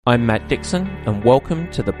I'm Matt Dixon, and welcome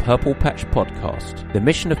to the Purple Patch Podcast. The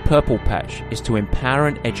mission of Purple Patch is to empower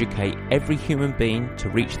and educate every human being to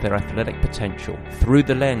reach their athletic potential. Through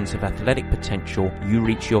the lens of athletic potential, you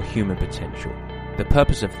reach your human potential. The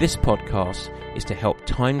purpose of this podcast is to help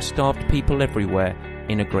time-starved people everywhere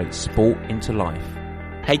integrate sport into life.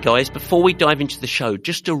 Hey guys, before we dive into the show,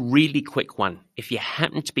 just a really quick one. If you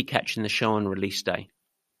happen to be catching the show on release day,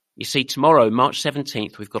 you see, tomorrow, March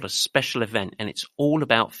 17th, we've got a special event, and it's all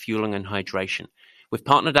about fueling and hydration. We've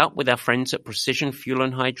partnered up with our friends at Precision Fuel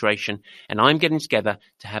and Hydration, and I'm getting together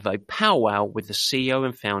to have a powwow with the CEO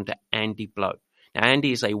and founder, Andy Blow. Now,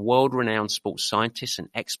 Andy is a world-renowned sports scientist and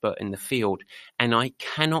expert in the field, and I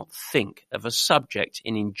cannot think of a subject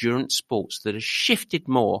in endurance sports that has shifted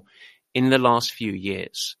more in the last few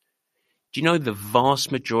years. Do you know the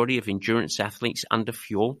vast majority of endurance athletes under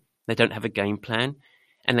fuel? They don't have a game plan,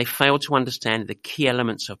 and they fail to understand the key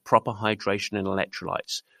elements of proper hydration and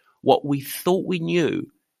electrolytes. What we thought we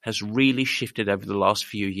knew has really shifted over the last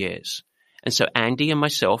few years. And so Andy and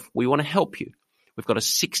myself, we want to help you. We've got a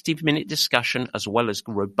 60-minute discussion as well as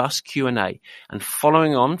robust Q&A. And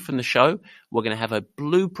following on from the show, we're going to have a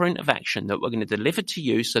blueprint of action that we're going to deliver to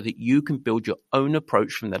you so that you can build your own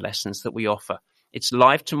approach from the lessons that we offer. It's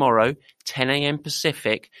live tomorrow, 10 a.m.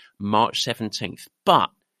 Pacific, March 17th.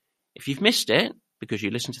 But if you've missed it, because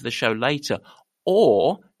you listen to the show later,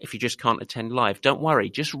 or if you just can't attend live, don't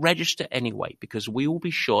worry, just register anyway, because we will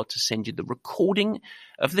be sure to send you the recording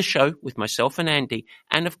of the show with myself and Andy,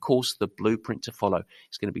 and of course the blueprint to follow.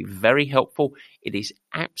 It's going to be very helpful. It is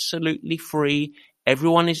absolutely free.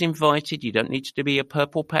 Everyone is invited. You don't need to be a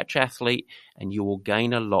Purple Patch athlete, and you will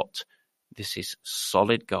gain a lot. This is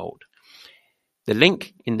solid gold. The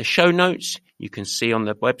link in the show notes you can see on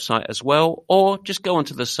the website as well, or just go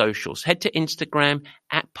onto the socials. Head to Instagram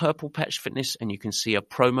at Purple Patch Fitness and you can see a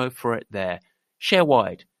promo for it there. Share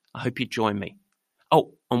wide. I hope you join me.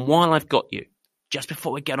 Oh, and while I've got you, just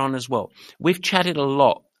before we get on as well, we've chatted a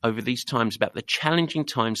lot over these times about the challenging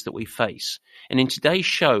times that we face. And in today's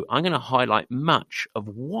show, I'm going to highlight much of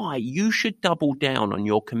why you should double down on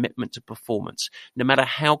your commitment to performance, no matter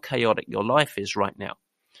how chaotic your life is right now.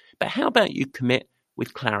 But how about you commit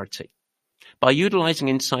with clarity? By utilizing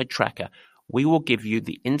Inside Tracker, we will give you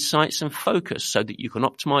the insights and focus so that you can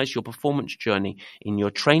optimize your performance journey in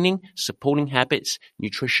your training, supporting habits,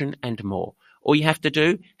 nutrition, and more. All you have to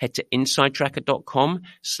do, head to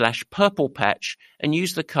insidetracker.com/purplepatch and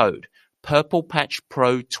use the code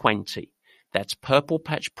PurplePatchPro20. That's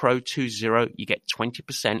PurplePatchPro20. You get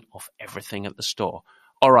 20% off everything at the store.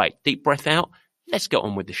 All right, deep breath out. Let's get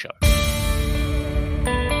on with the show.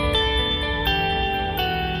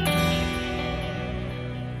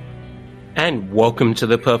 And welcome to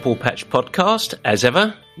the Purple Patch Podcast. As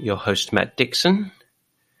ever, your host, Matt Dixon.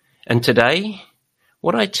 And today,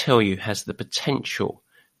 what I tell you has the potential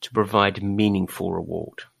to provide meaningful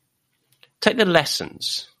reward. Take the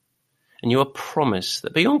lessons, and you are promised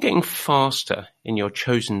that beyond getting faster in your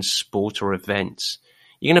chosen sport or events,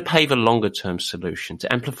 you're going to pave a longer-term solution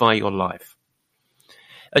to amplify your life.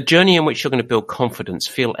 A journey in which you're going to build confidence,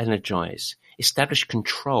 feel energized, establish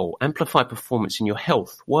control, amplify performance in your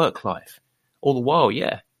health, work life. All the while,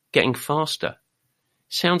 getting faster.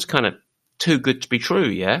 Sounds kind of too good to be true,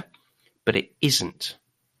 yeah? But it isn't.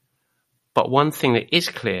 But one thing that is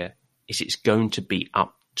clear is it's going to be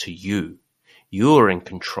up to you. You're in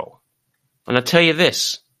control. And I tell you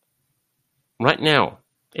this, right now,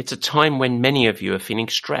 it's a time when many of you are feeling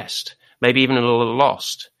stressed, maybe even a little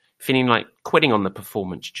lost, feeling like quitting on the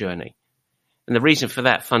performance journey. And the reason for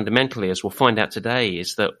that fundamentally, as we'll find out today,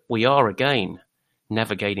 is that we are again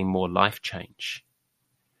navigating more life change.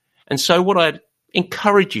 And so what I'd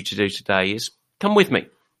encourage you to do today is come with me,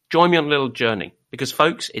 join me on a little journey, because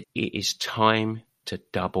folks, it is time to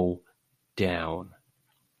double down.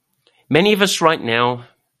 Many of us right now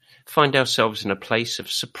find ourselves in a place of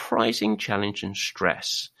surprising challenge and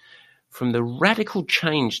stress from the radical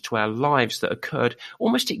change to our lives that occurred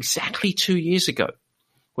almost exactly 2 years ago,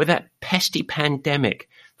 where that pesky pandemic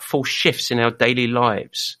forced shifts in our daily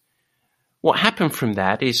lives. What happened from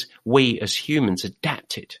that is we as humans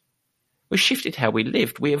adapted. We shifted how we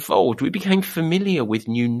lived. We evolved. We became familiar with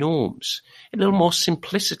new norms, a little more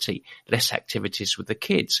simplicity, less activities with the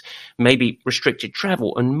kids, maybe restricted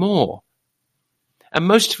travel and more. And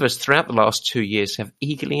most of us throughout the last 2 years have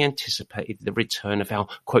eagerly anticipated the return of our,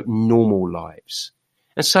 quote, normal lives.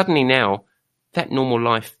 And suddenly now that normal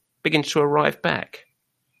life begins to arrive back.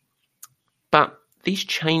 But these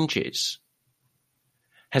changes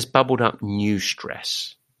has bubbled up new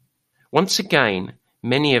stress. Once again,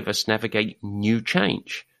 many of us navigate new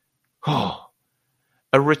change. A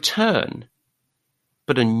return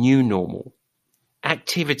but a new normal.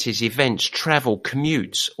 Activities, events, travel,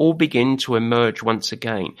 commutes all begin to emerge once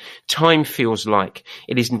again. Time feels like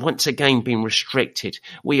it is once again being restricted.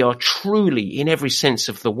 We are truly, in every sense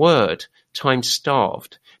of the word,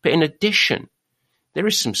 time-starved. But in addition, there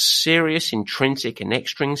is some serious intrinsic and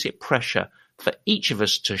extrinsic pressure for each of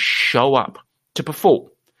us to show up, to perform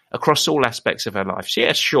across all aspects of our lives.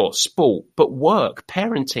 Yes, sure, sport, but work,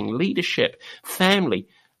 parenting, leadership, family,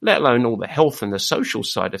 let alone all the health and the social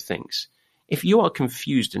side of things. If you are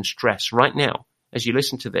confused and stressed right now as you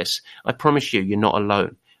listen to this, I promise you're not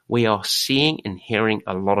alone. We are seeing and hearing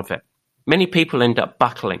a lot of it. Many people end up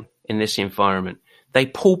buckling in this environment. They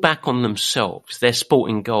pull back on themselves, their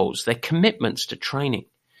sporting goals, their commitments to training.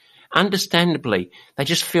 Understandably, they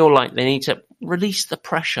just feel like they need to release the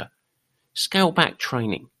pressure, scale back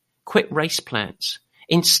training, quit race plans.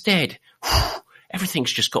 Instead,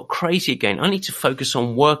 everything's just got crazy again. I need to focus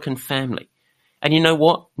on work and family. And you know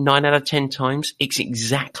what? 9 out of 10 times, it's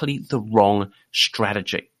exactly the wrong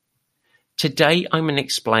strategy. Today, I'm going to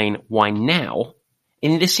explain why now,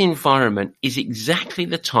 in this environment, is exactly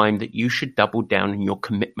the time that you should double down on your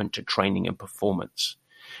commitment to training and performance.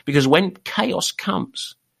 Because when chaos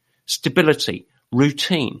comes, stability,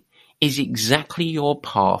 routine is exactly your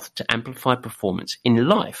path to amplify performance in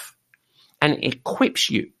life. And it equips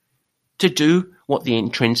you to do what the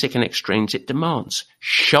intrinsic and extrinsic demands.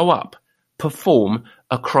 Show up. Perform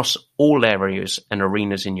across all areas and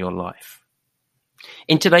arenas in your life.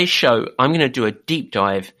 In today's show, I'm going to do a deep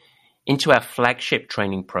dive into our flagship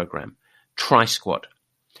training program, Tri-Squad.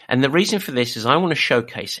 And the reason for this is I want to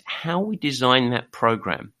showcase how we design that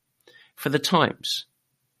program for the times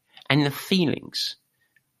and the feelings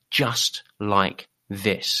just like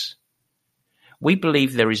this. We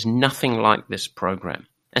believe there is nothing like this program.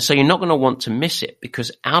 And so you're not going to want to miss it, because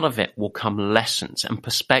out of it will come lessons and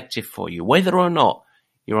perspective for you, whether or not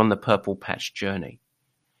you're on the Purple Patch journey.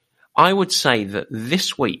 I would say that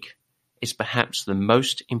this week is perhaps the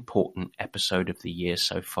most important episode of the year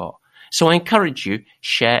so far. So I encourage you,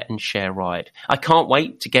 share and share ride. I can't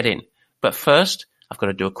wait to get in. But first, I've got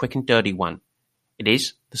to do a quick and dirty one. It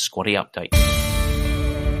is the Squatty Update.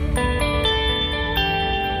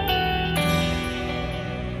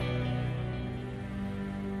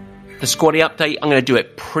 The Squatty Update, I'm going to do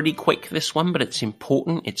it pretty quick, this one, but it's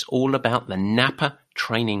important. It's all about the Napa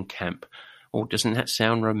Training Camp. Oh, doesn't that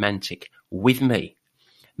sound romantic? With me,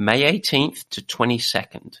 May 18th to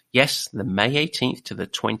 22nd. Yes, the May 18th to the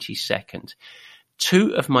 22nd.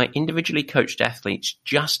 2 of my individually coached athletes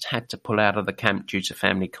just had to pull out of the camp due to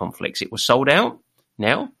family conflicts. It was sold out.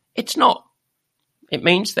 Now, it's not. It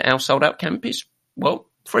means that our sold out camp is, well,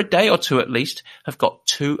 for a day or two at least, have got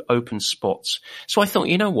 2 open spots. So I thought,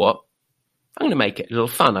 you know what? I'm going to make it a little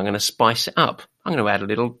fun. I'm going to spice it up. I'm going to add a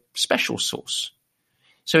little special sauce.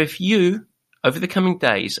 So if you, over the coming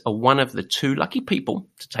days, are one of the 2 lucky people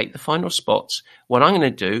to take the final spots, what I'm going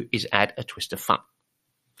to do is add a twist of fun.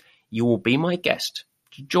 You will be my guest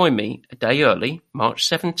to join me a day early, March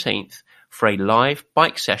 17th, for a live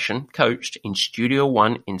bike session coached in Studio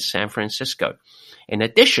One in San Francisco. In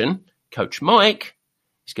addition, Coach Mike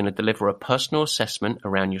is going to deliver a personal assessment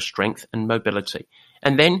around your strength and mobility.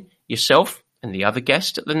 And then yourself and the other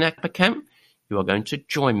guest at the Napa camp, you are going to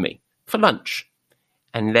join me for lunch.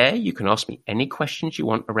 And there you can ask me any questions you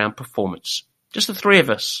want around performance. Just the 3 of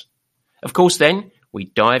us. Of course, then we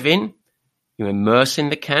dive in, you immerse in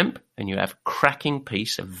the camp, and you have a cracking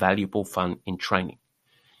piece of valuable fun in training.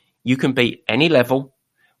 You can be any level.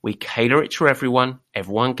 We cater it to everyone.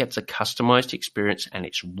 Everyone gets a customized experience, and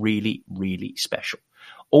it's really, really special.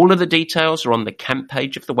 All of the details are on the camp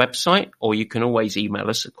page of the website, or you can always email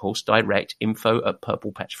us, of course, direct,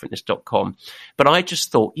 info@purplepatchfitness.com. But I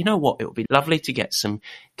just thought, you know what? It would be lovely to get some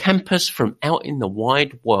campers from out in the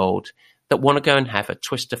wide world that want to go and have a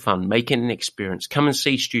twist of fun, make it an experience. Come and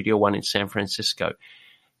see Studio One in San Francisco.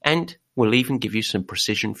 And we'll even give you some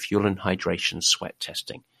precision fuel and hydration sweat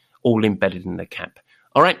testing, all embedded in the camp.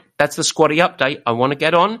 All right, that's the Squatty Update. I want to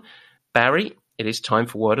get on. Barry, it is time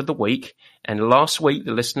for Word of the Week. And last week,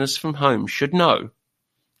 the listeners from home should know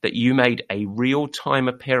that you made a real-time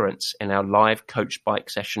appearance in our live coach bike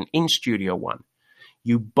session in Studio One.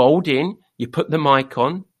 You bowled in, you put the mic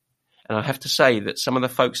on, and I have to say that some of the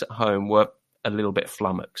folks at home were a little bit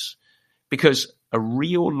flummoxed, because a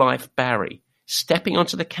real-life Barry stepping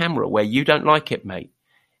onto the camera where you don't like it, mate,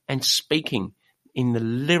 and speaking in the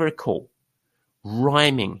lyrical,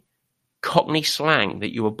 rhyming, Cockney slang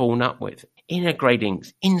that you were born up with, integrating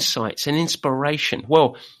insights and inspiration.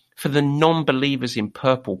 Well, for the non-believers in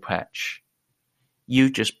Purple Patch, you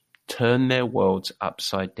just turn their worlds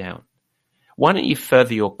upside down. Why don't you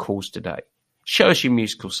further your cause today? Show us your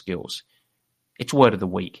musical skills. It's Word of the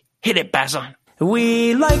Week. Hit it, Bazza.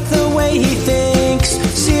 We like the way he thinks,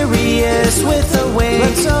 serious with a wink.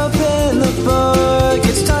 Let's open the book,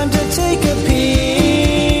 it's time to take a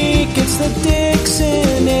peek. It's the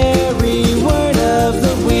Dictionary Word of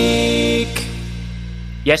the Week.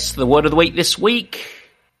 Yes, the Word of the Week this week.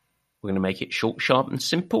 We're going to make it short, sharp, and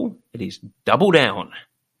simple. It is double down.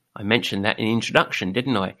 I mentioned that in the introduction,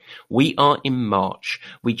 didn't I? We are in March.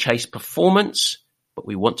 We chase performance, but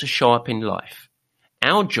we want to show up in life.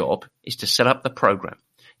 Our job is to set up the program,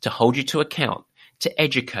 to hold you to account, to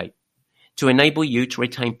educate, to enable you to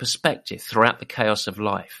retain perspective throughout the chaos of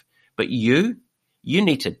life. But you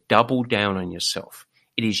need to double down on yourself.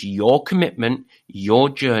 It is your commitment, your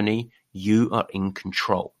journey. You are in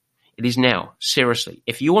control. It is now, seriously,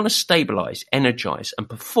 if you want to stabilize, energize, and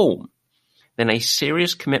perform, then a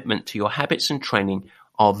serious commitment to your habits and training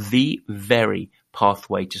are the very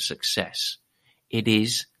pathway to success. It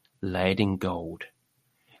is layered in gold.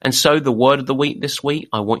 And so the word of the week this week,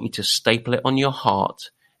 I want you to staple it on your heart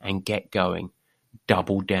and get going.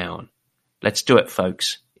 Double down. Let's do it,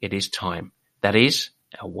 folks. It is time. That is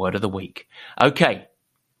our word of the week. Okay,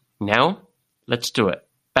 now let's do it.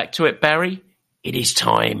 Back to it, Barry. It is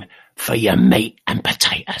time for your meat and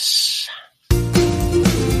potatoes.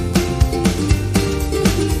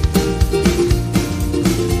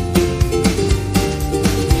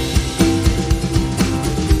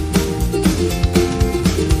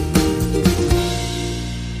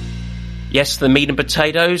 Yes, the meat and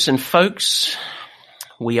potatoes, and folks,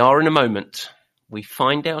 we are in a moment. We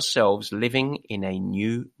find ourselves living in a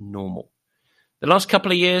new normal. The last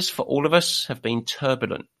couple of years for all of us have been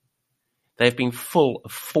turbulent. They've been full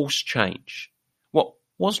of forced change. What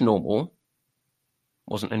was normal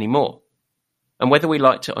wasn't anymore. And whether we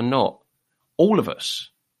liked it or not, all of us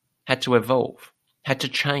had to evolve, had to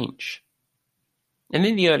change. And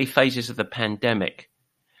in the early phases of the pandemic,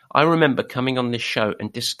 I remember coming on this show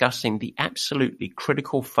and discussing the absolutely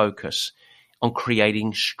critical focus on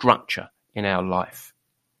creating structure in our life.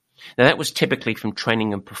 Now, that was typically from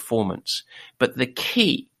training and performance, but the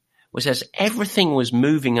key was as everything was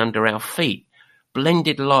moving under our feet,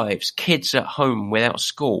 blended lives, kids at home without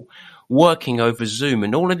school, working over Zoom,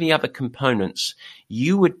 and all of the other components,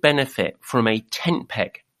 you would benefit from a tent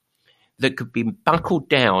peg that could be buckled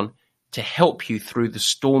down to help you through the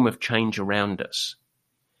storm of change around us.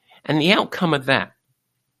 And the outcome of that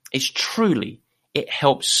is truly, it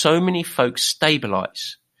helps so many folks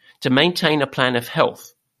stabilize, to maintain a plan of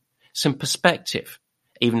health, some perspective,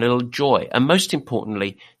 even a little joy, and most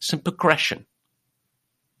importantly, some progression.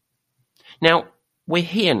 Now, we're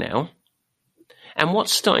here now, and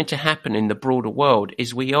what's starting to happen in the broader world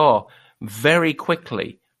is we are very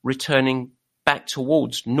quickly returning back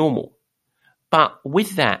towards normal. But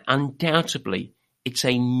with that, undoubtedly, it's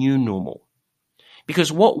a new normal.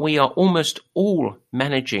 Because what we are almost all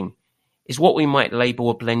managing is what we might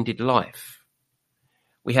label a blended life.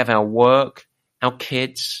 We have our work, our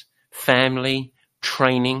kids, family,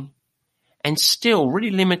 training, and still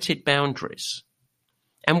really limited boundaries.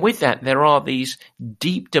 And with that, there are these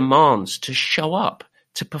deep demands to show up,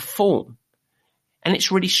 to perform. And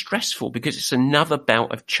it's really stressful because it's another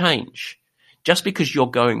bout of change. Just because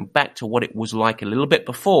you're going back to what it was like a little bit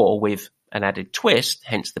before with an added twist,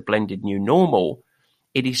 hence the blended new normal,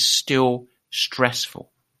 it is still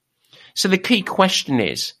stressful. So the key question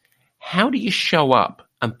is, how do you show up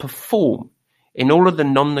and perform in all of the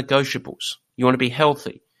non-negotiables? You want to be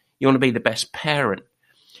healthy. You want to be the best parent.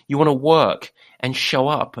 You want to work and show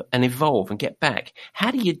up and evolve and get back.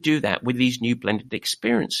 How do you do that with these new blended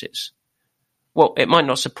experiences? Well, it might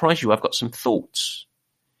not surprise you. I've got some thoughts.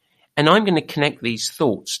 And I'm going to connect these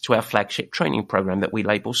thoughts to our flagship training program that we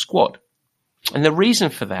label Squad. And the reason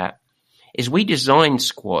for that is we designed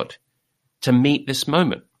Squad to meet this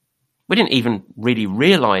moment. We didn't even really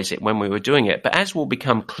realize it when we were doing it, but as will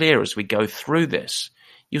become clear as we go through this,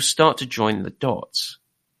 you'll start to join the dots.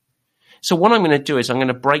 So what I'm going to do is I'm going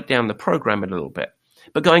to break down the program a little bit,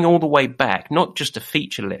 but going all the way back, not just a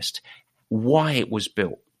feature list, why it was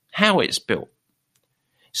built, how it's built,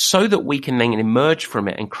 so that we can then emerge from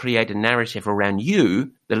it and create a narrative around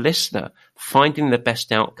you, the listener, finding the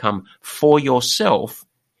best outcome for yourself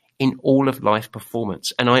in all of life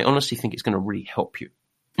performance. And I honestly think it's going to really help you.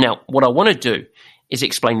 Now, what I want to do is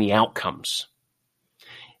explain the outcomes.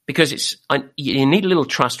 Because you need a little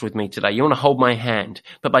trust with me today. You want to hold my hand.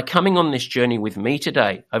 But by coming on this journey with me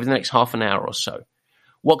today, over the next half an hour or so,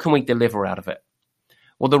 what can we deliver out of it?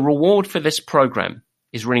 Well, the reward for this program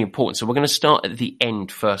is really important. So we're going to start at the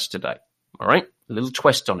end first today. All right? A little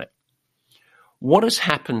twist on it. what has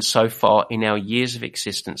happened so far in our years of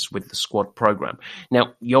existence with the squad program?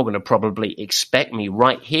 Now, you're going to probably expect me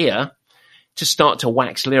right here to start to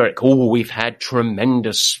wax lyric. Oh, we've had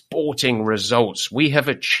tremendous sporting results. We have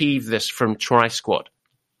achieved this from Tri-Squad.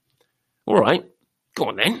 All right, go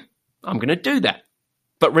on then. I'm going to do that.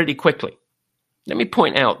 But really quickly, let me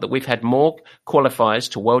point out that we've had more qualifiers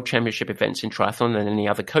to World Championship events in triathlon than any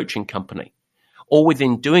other coaching company, all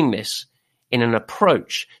within doing this in an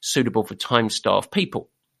approach suitable for time-starved people.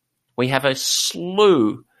 We have a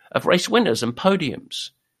slew of race winners and podiums,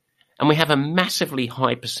 and we have a massively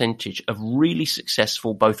high percentage of really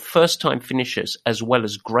successful both first-time finishers as well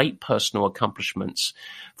as great personal accomplishments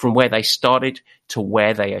from where they started to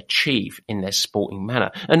where they achieve in their sporting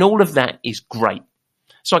manner. And all of that is great.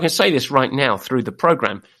 So I can say this right now through the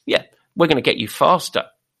program. Yeah, we're going to get you faster.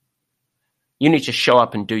 You need to show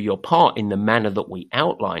up and do your part in the manner that we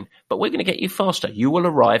outline, but we're going to get you faster. You will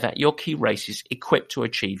arrive at your key races equipped to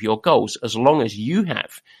achieve your goals as long as you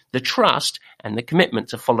have the trust and the commitment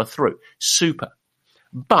to follow through. Super.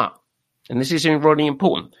 But, and this is really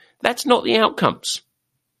important, that's not the outcomes.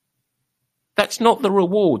 That's not the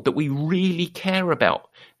reward that we really care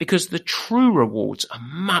about, because the true rewards are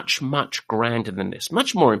much, much grander than this,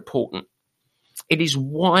 much more important. It is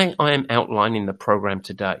why I am outlining the program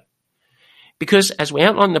today. Because as we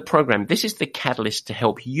outline the program, this is the catalyst to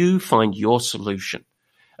help you find your solution.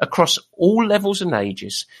 Across all levels and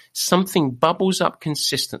ages, something bubbles up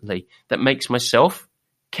consistently that makes myself,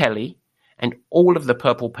 Kelly, and all of the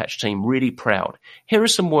Purple Patch team really proud. Here are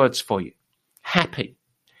some words for you. Happy,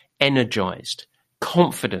 energized,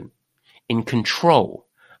 confident, in control,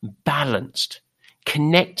 balanced,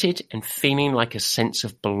 connected and feeling like a sense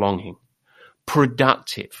of belonging,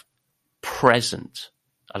 productive, present.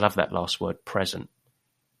 I love that last word, present.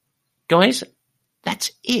 Guys,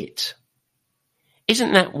 that's it.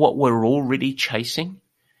 Isn't that what we're already chasing?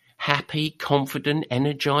 Happy, confident,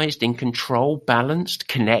 energized, in control, balanced,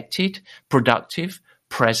 connected, productive,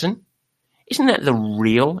 present. Isn't that the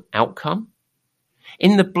real outcome?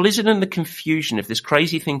 In the blizzard and the confusion of this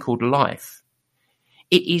crazy thing called life,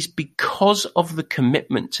 it is because of the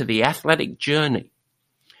commitment to the athletic journey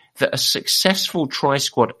that a successful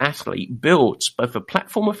Tri-Squad athlete builds both a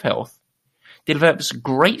platform of health, develops a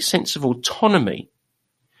great sense of autonomy,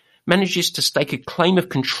 manages to stake a claim of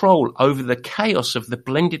control over the chaos of the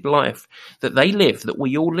blended life that they live, that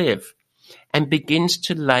we all live, and begins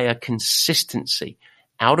to layer consistency,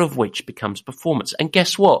 out of which becomes performance. And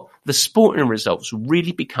guess what? The sporting results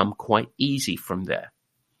really become quite easy from there.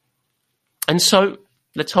 And so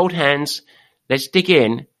let's hold hands, let's dig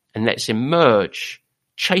in, and let's emerge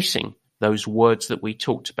chasing those words that we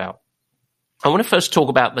talked about. I want to first talk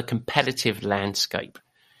about the competitive landscape.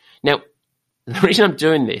 Now, the reason I'm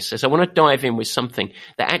doing this is I want to dive in with something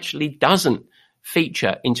that actually doesn't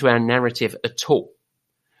feature into our narrative at all.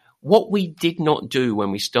 What we did not do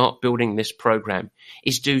when we start building this program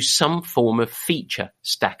is do some form of feature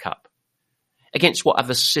stack up against what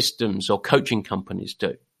other systems or coaching companies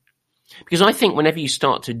do. Because I think whenever you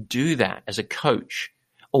start to do that as a coach,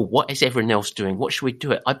 oh, what is everyone else doing? What should we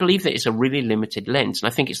do it? I believe that it's a really limited lens, and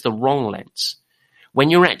I think it's the wrong lens. When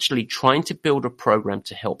you're actually trying to build a program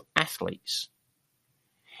to help athletes,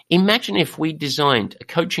 imagine if we designed a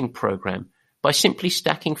coaching program by simply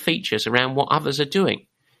stacking features around what others are doing.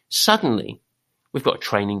 Suddenly, we've got a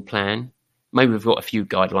training plan. Maybe we've got a few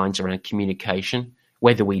guidelines around communication,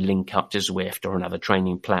 whether we link up to Zwift or another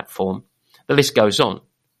training platform. The list goes on.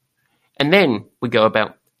 And then we go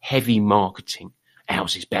about heavy marketing.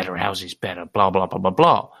 Ours is better, blah, blah, blah, blah,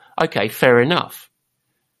 blah. Okay, fair enough.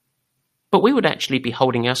 But we would actually be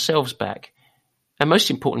holding ourselves back, and most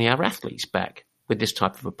importantly, our athletes back with this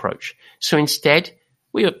type of approach. So instead,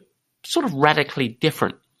 we are sort of radically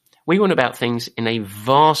different. We went about things in a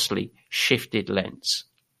vastly shifted lens.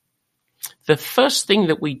 The first thing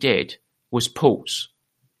that we did was pause.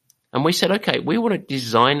 And we said, okay, we want to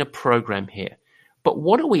design a program here, but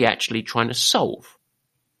what are we actually trying to solve?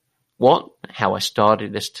 How I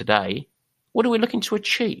started this today, what are we looking to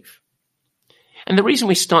achieve? And the reason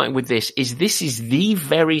we started with this is the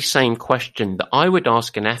very same question that I would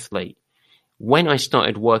ask an athlete when I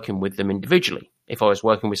started working with them individually, if I was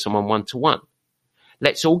working with someone one-to-one.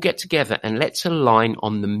 Let's all get together and let's align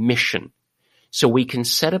on the mission so we can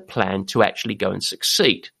set a plan to actually go and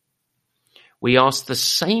succeed. We asked the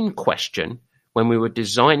same question when we were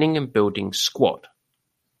designing and building Squad.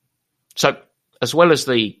 So, as well as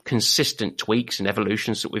the consistent tweaks and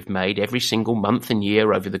evolutions that we've made every single month and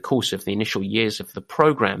year over the course of the initial years of the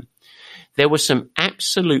program, there were some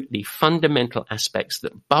absolutely fundamental aspects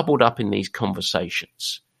that bubbled up in these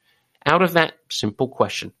conversations. Out of that simple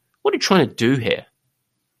question, What are you trying to do here?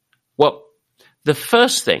 Well, the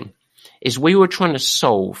first thing is we were trying to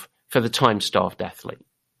solve for the time-starved athlete.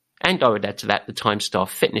 And I would add to that the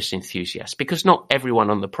time-starved fitness enthusiast, because not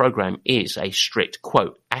everyone on the program is a strict,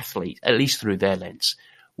 quote, athlete, at least through their lens.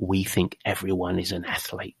 We think everyone is an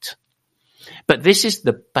athlete. But this is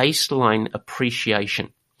the baseline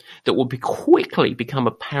appreciation that will quickly become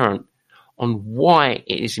apparent on why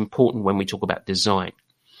it is important when we talk about design.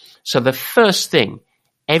 So the first thing,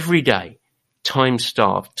 every day,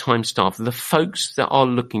 time-starved, the folks that are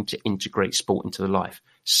looking to integrate sport into their life.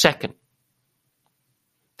 Second,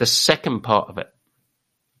 the second part of it,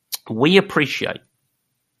 we appreciate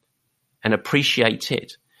and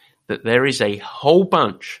appreciated that there is a whole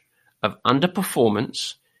bunch of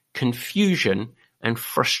underperformance, confusion, and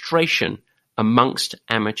frustration amongst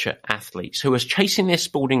amateur athletes who are chasing their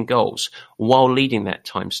sporting goals while leading that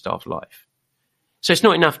time-starved life. So it's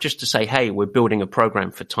not enough just to say, hey, we're building a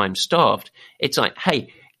program for time-starved. It's like,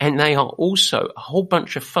 hey, and they are also a whole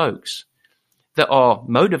bunch of folks that are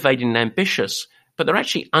motivated and ambitious, but they're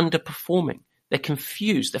actually underperforming. They're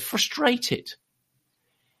confused. They're frustrated.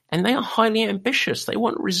 And they are highly ambitious. They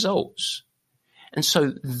want results. And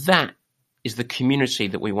so that is the community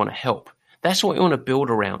that we want to help. That's what we want to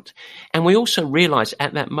build around. And we also realize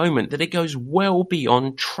at that moment that it goes well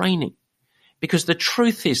beyond training. Because the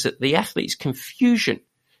truth is that the athlete's confusion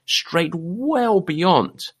strayed well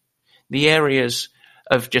beyond the areas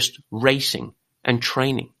of just racing and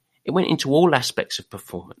training. It went into all aspects of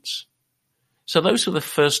performance. So those are the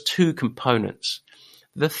first two components.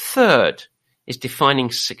 The third is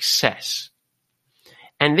defining success.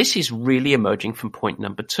 And this is really emerging from point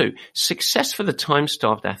number 2. Success for the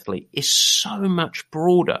time-starved athlete is so much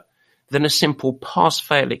broader than a simple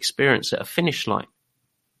pass-fail experience at a finish line.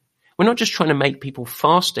 We're not just trying to make people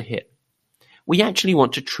faster here. We actually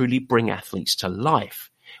want to truly bring athletes to life.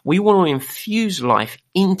 We want to infuse life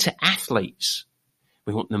into athletes.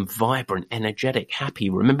 We want them vibrant, energetic, happy.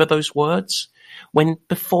 Remember those words?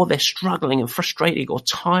 Before they're struggling and frustrated or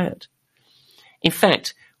tired. In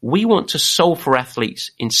fact, we want to solve for athletes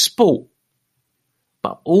in sport,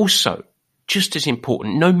 but also, just as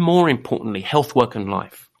important, no more importantly, health, work and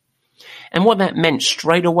life. And what that meant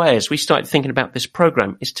straight away as we started thinking about this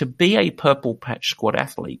program is to be a Purple Patch Squad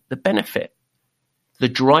athlete, the benefit, the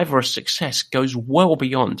driver of success goes well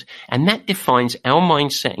beyond. And that defines our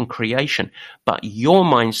mindset and creation, but your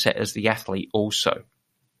mindset as the athlete also.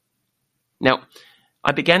 Now,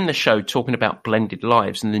 I began the show talking about blended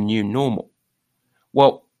lives and the new normal.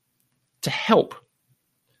 Well, to help,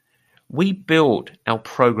 we build our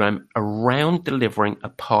program around delivering a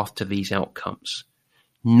path to these outcomes,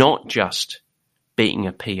 not just beating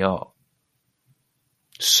a PR.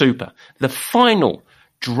 Super. The final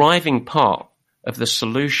driving part of the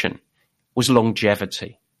solution was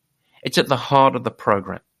longevity. It's at the heart of the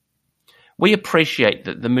program. We appreciate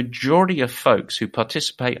that the majority of folks who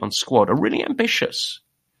participate on Squad are really ambitious,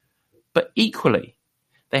 but equally,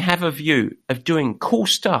 they have a view of doing cool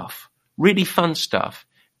stuff, really fun stuff,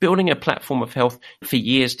 building a platform of health for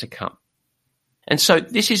years to come. And so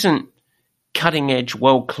this isn't cutting-edge,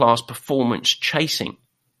 world-class performance chasing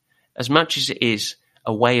as much as it is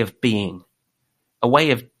a way of being, a way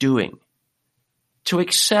of doing. To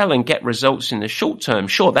excel and get results in the short term,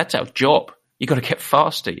 sure, that's our job. You've got to get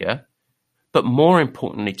faster, yeah? But more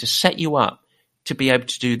importantly, to set you up to be able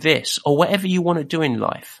to do this or whatever you want to do in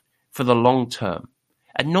life for the long term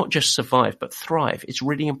and not just survive, but thrive. It's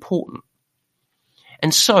really important.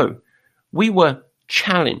 And so we were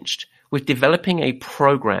challenged with developing a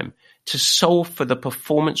program to solve for the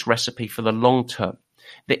performance recipe for the long term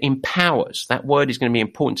that empowers, that word is going to be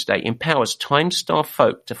important today, empowers time-starved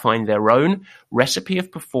folk to find their own recipe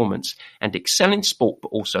of performance and excel in sport, but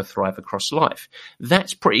also thrive across life.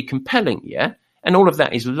 That's pretty compelling, yeah? And all of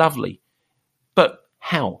that is lovely. But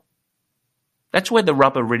how? That's where the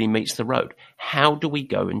rubber really meets the road. How do we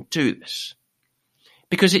go and do this?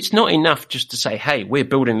 Because it's not enough just to say, hey, we're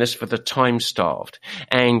building this for the time-starved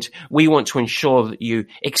and we want to ensure that you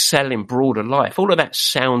excel in broader life. All of that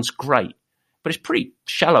sounds great, but it's pretty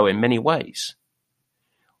shallow in many ways.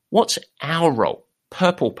 What's our role?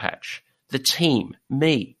 Purple Patch, the team,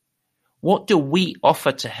 me. What do we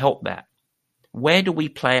offer to help that? Where do we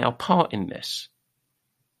play our part in this?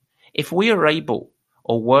 If we are able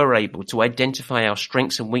or were able to identify our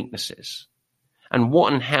strengths and weaknesses and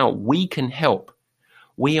what and how we can help,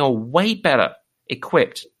 we are way better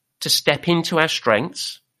equipped to step into our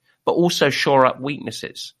strengths, but also shore up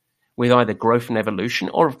weaknesses with either growth and evolution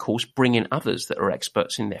or, of course, bring in others that are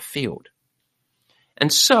experts in their field.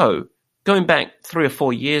 And so, going back 3 or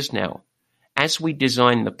 4 years now, as we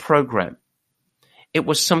designed the program, It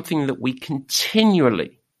was something that we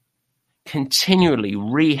continually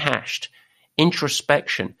rehashed,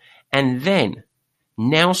 introspection, and then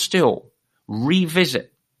now still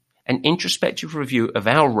revisit an introspective review of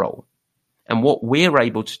our role and what we're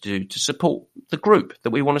able to do to support the group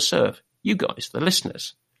that we want to serve, you guys, the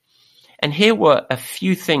listeners. And here were a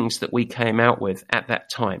few things that we came out with at that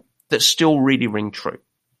time that still really ring true.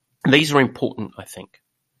 And these are important, I think.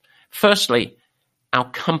 Firstly, our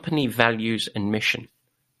company values and mission.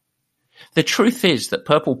 The truth is that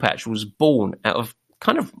Purple Patch was born out of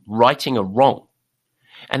kind of righting a wrong.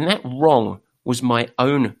 And that wrong was my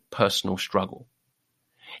own personal struggle.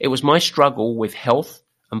 It was my struggle with health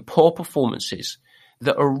and poor performances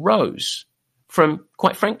that arose from,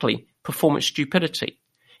 quite frankly, performance stupidity,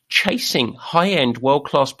 chasing high-end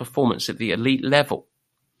world-class performance at the elite level.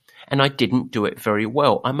 And I didn't do it very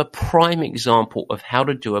well. I'm a prime example of how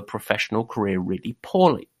to do a professional career really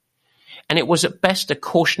poorly. And it was at best a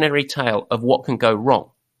cautionary tale of what can go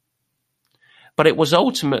wrong. But it was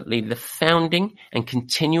ultimately the founding and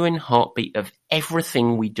continuing heartbeat of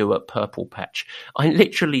everything we do at Purple Patch. I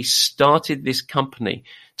literally started this company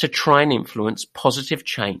to try and influence positive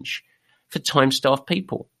change for time-starved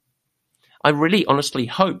people. I really honestly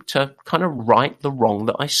hope to kind of right the wrong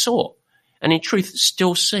that I saw, and in truth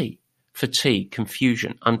still see fatigue,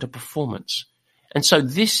 confusion, underperformance. And so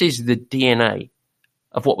this is the DNA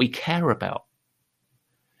of what we care about.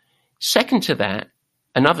 Second to that,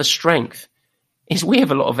 another strength is we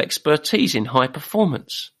have a lot of expertise in high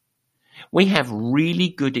performance. We have really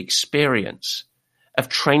good experience of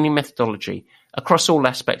training methodology across all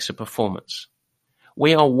aspects of performance.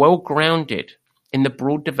 We are well grounded in the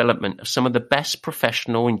broad development of some of the best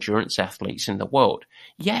professional endurance athletes in the world.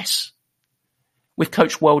 Yes, we've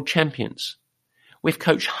coached world champions. We've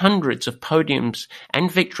coached hundreds of podiums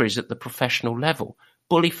and victories at the professional level.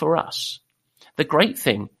 Bully for us. The great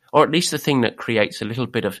thing, or at least the thing that creates a little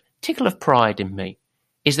bit of tickle of pride in me,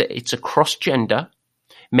 is that it's across gender.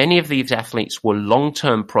 Many of these athletes were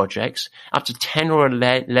long-term projects, up to 10 or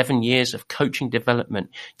 11 years of coaching development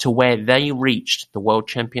to where they reached the world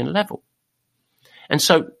champion level. And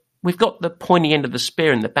so we've got the pointy end of the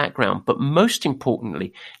spear in the background, but most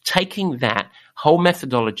importantly, taking that whole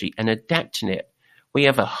methodology and adapting it, we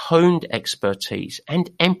have a honed expertise and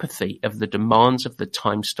empathy of the demands of the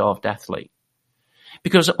time-starved athlete.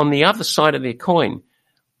 Because on the other side of the coin,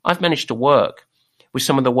 I've managed to work with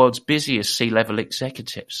some of the world's busiest C-level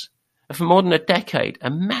executives. And for more than a decade, a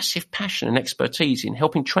massive passion and expertise in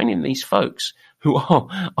helping training these folks who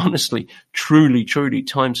are honestly, truly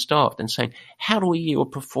time-starved and saying, how do we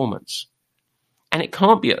yield performance? And it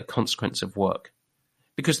can't be a consequence of work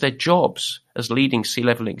because their jobs as leading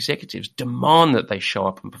C-level executives demand that they show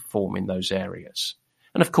up and perform in those areas.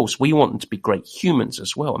 And of course, we want them to be great humans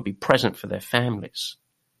as well and be present for their families.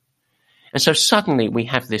 And so suddenly we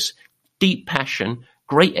have this deep passion,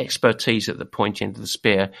 great expertise at the point end of the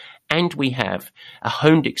spear, and we have a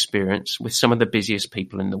honed experience with some of the busiest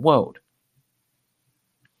people in the world.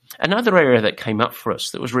 Another area that came up for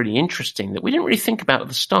us that was really interesting that we didn't really think about at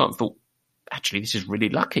the start, thought, actually, this is really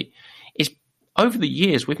lucky, is over the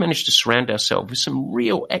years, we've managed to surround ourselves with some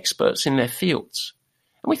real experts in their fields.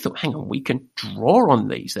 And we thought, hang on, we can draw on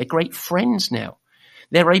these. They're great friends now.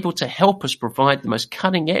 They're able to help us provide the most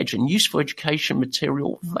cutting edge and useful education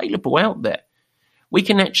material available out there. We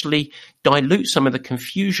can actually dilute some of the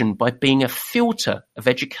confusion by being a filter of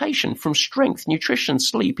education from strength, nutrition,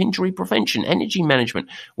 sleep, injury prevention, energy management.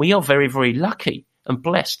 We are very, very lucky and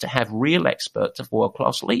blessed to have real experts of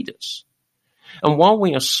world-class leaders. And while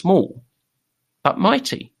we are small but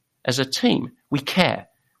mighty as a team, we care.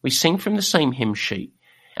 We sing from the same hymn sheet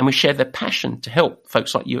and we share the passion to help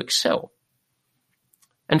folks like you excel.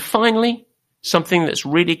 And finally, something that's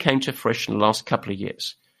really came to fruition in the last couple of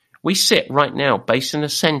years. We sit right now based in a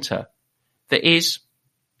center that is,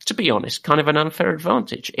 to be honest, kind of an unfair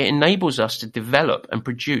advantage. It enables us to develop and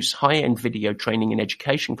produce high-end video training and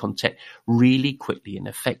education content really quickly and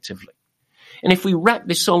effectively. And if we wrap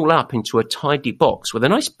this all up into a tidy box with a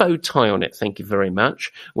nice bow tie on it, thank you very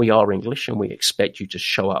much. We are English and we expect you to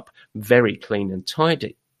show up very clean and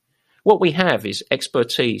tidy. What we have is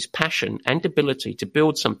expertise, passion, and ability to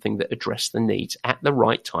build something that addresses the needs at the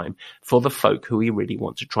right time for the folk who we really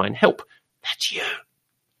want to try and help. That's you.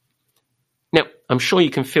 Now, I'm sure you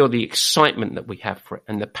can feel the excitement that we have for it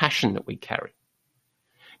and the passion that we carry.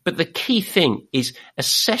 But the key thing is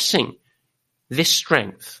assessing this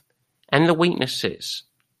strength and the weaknesses.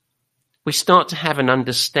 We start to have an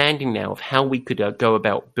understanding now of how we could go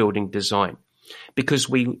about building design because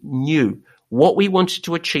we knew what we wanted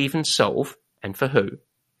to achieve and solve, and for who,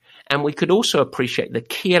 And we could also appreciate the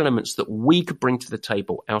key elements that we could bring to the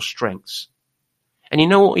table, our strengths. And you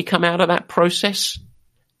know what we come out of that process?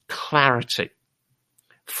 Clarity.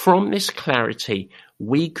 From this clarity,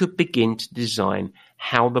 we could begin to design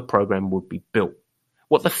how the program would be built,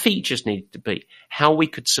 what the features needed to be, how we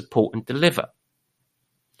could support and deliver.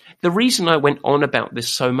 The reason I went on about this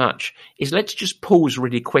so much is let's just pause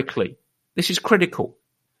really quickly. This is critical.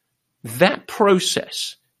 That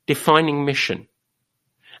process, defining mission,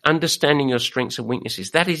 understanding your strengths and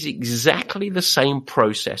weaknesses, that is exactly the same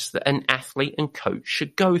process that an athlete and coach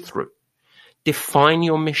should go through. Define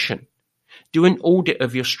your mission. Do an audit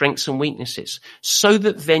of your strengths and weaknesses so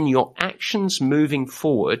that then your actions moving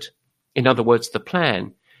forward, in other words, the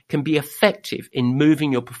plan, can be effective in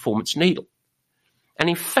moving your performance needle. And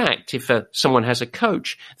in fact, if someone has a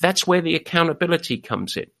coach, that's where the accountability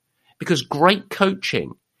comes in, because great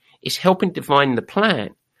coaching is helping define the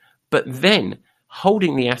plan, but then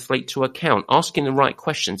holding the athlete to account, asking the right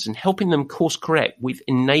questions and helping them course correct with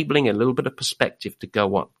enabling a little bit of perspective to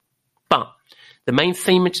go on. But the main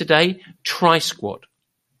theme of today, Tri-Squad.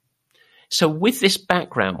 So with this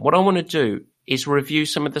background, what I want to do is review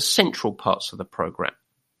some of the central parts of the program.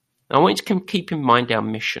 Now, I want you to keep in mind our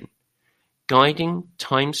mission, guiding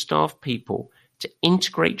time-starved people to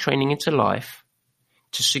integrate training into life,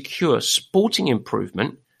 to secure sporting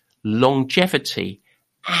improvement, longevity,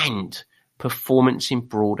 and performance in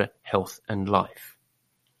broader health and life.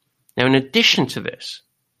 Now, in addition to this,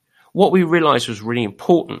 what we realized was really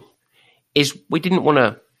important is we didn't want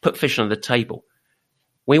to put fish on the table.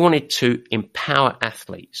 We wanted to empower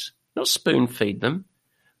athletes, not spoon feed them,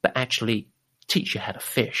 but actually teach you how to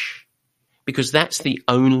fish. Because that's the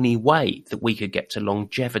only way that we could get to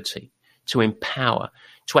longevity, to empower,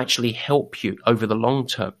 to actually help you over the long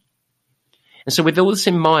term. And so with all this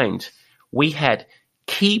in mind, we had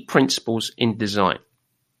key principles in design.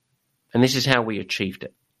 And this is how we achieved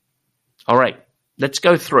it. All right, let's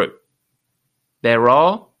go through. There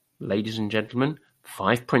are, ladies and gentlemen,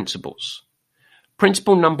 5 principles.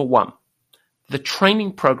 Principle number 1, the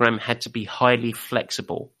training program had to be highly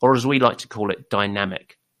flexible, or as we like to call it,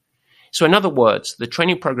 dynamic. So in other words, the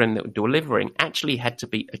training program that we're delivering actually had to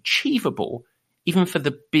be achievable even for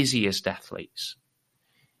the busiest athletes.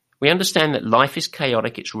 We understand that life is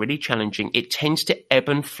chaotic, it's really challenging, it tends to ebb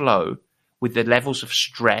and flow with the levels of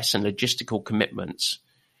stress and logistical commitments.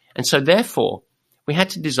 And so therefore, we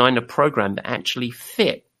had to design a program that actually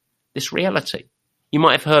fit this reality. You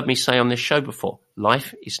might have heard me say on this show before,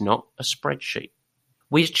 life is not a spreadsheet.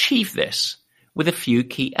 We achieve this with a few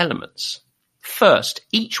key elements. First,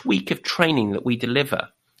 each week of training that we deliver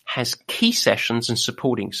has key sessions and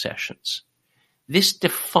supporting sessions. This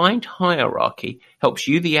defined hierarchy helps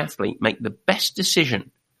you, the athlete, make the best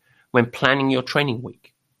decision when planning your training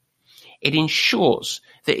week. It ensures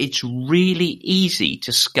that it's really easy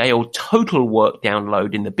to scale total work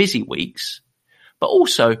download in the busy weeks, but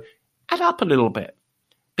also add up a little bit,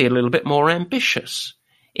 be a little bit more ambitious.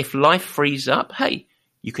 If life frees up, hey,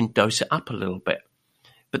 you can dose it up a little bit.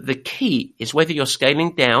 But the key is whether you're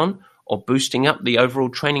scaling down or boosting up the overall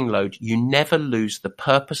training load, you never lose the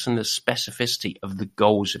purpose and the specificity of the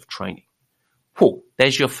goals of training. Whew,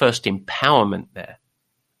 there's your first empowerment there.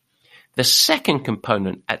 The second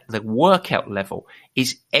component at the workout level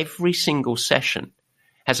is every single session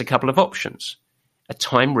has a couple of options, a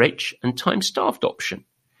time-rich and time-starved option.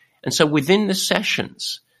 And so within the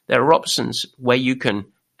sessions, there are options where you can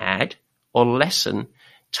add or lessen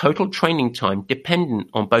total training time dependent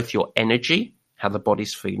on both your energy, how the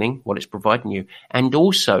body's feeling, what it's providing you, and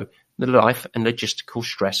also the life and logistical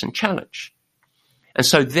stress and challenge. And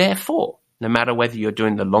so therefore, no matter whether you're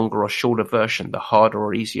doing the longer or shorter version, the harder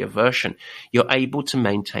or easier version, you're able to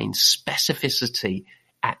maintain specificity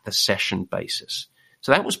at the session basis.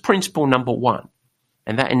 So that was principle number 1,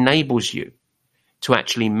 and that enables you to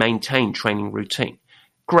actually maintain training routine.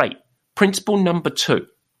 Great. Principle number 2.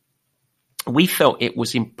 We felt it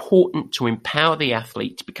was important to empower the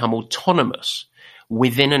athlete to become autonomous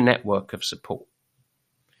within a network of support.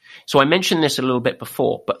 So I mentioned this a little bit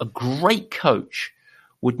before, but a great coach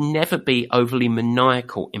would never be overly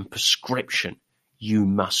maniacal in prescription. You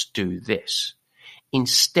must do this.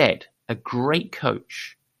 Instead, a great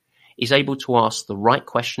coach is able to ask the right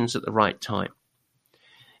questions at the right time.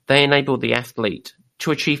 They enable the athlete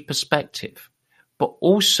to achieve perspective, but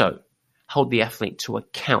also hold the athlete to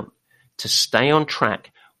account to stay on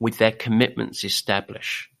track with their commitments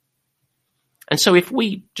established. And so if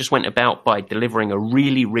we just went about by delivering a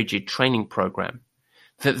really rigid training program,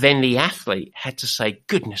 that then the athlete had to say,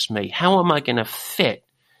 goodness me, how am I going to fit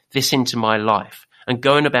this into my life? And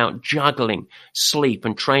going about juggling sleep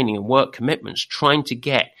and training and work commitments, trying to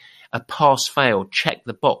get a pass-fail,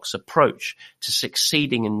 check-the-box approach to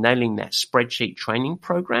succeeding and nailing that spreadsheet training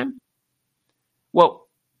program, well,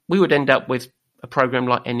 we would end up with a program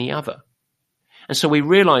like any other. And so we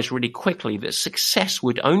realized really quickly that success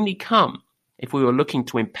would only come if we were looking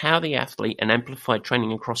to empower the athlete and amplify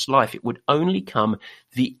training across life. It would only come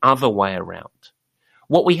the other way around.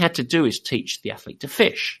 What we had to do is teach the athlete to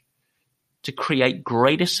fish, to create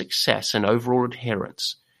greater success and overall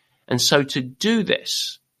adherence. And so to do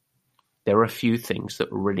this, there are a few things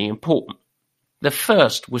that were really important. The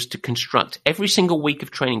first was to construct every single week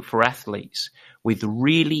of training for athletes with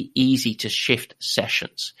really easy to shift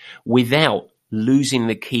sessions without losing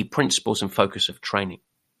the key principles and focus of training.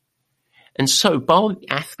 And so by the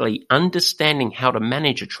athlete understanding how to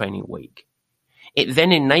manage a training week, it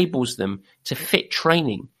then enables them to fit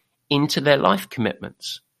training into their life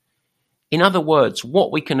commitments. In other words,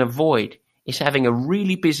 what we can avoid is having a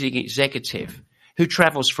really busy executive who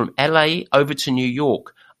travels from LA over to New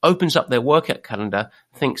York, opens up their workout calendar,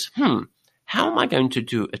 thinks, how am I going to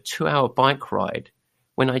do a 2-hour bike ride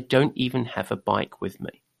when I don't even have a bike with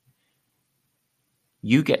me?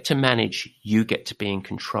 You get to manage, you get to be in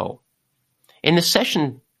control. In the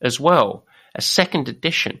session as well, a second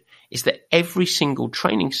addition is that every single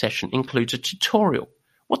training session includes a tutorial.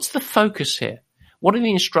 What's the focus here? What are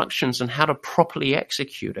the instructions on how to properly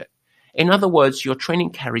execute it? In other words, your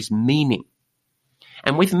training carries meaning.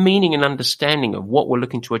 And with meaning and understanding of what we're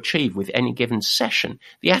looking to achieve with any given session,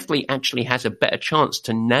 the athlete actually has a better chance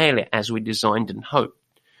to nail it as we designed and hoped.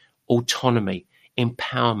 Autonomy,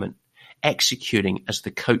 empowerment, executing as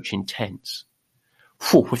the coach intends.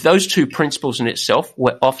 With those two principles in itself,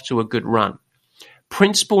 we're off to a good run.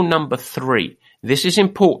 Principle number 3, this is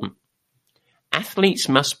important. Athletes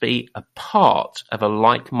must be a part of a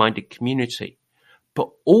like-minded community, but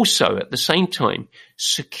also at the same time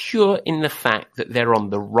secure in the fact that they're on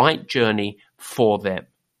the right journey for them.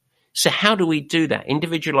 So how do we do that?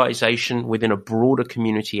 Individualization within a broader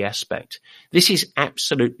community aspect. This is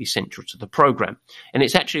absolutely central to the program, and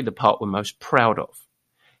it's actually the part we're most proud of.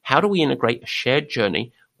 How do we integrate a shared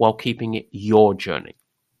journey while keeping it your journey?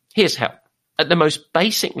 Here's how. At the most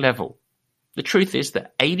basic level, the truth is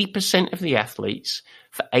that 80% of the athletes,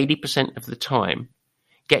 for 80% of the time,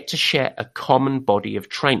 get to share a common body of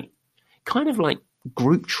training, kind of like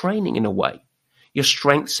group training in a way. Your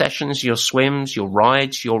strength sessions, your swims, your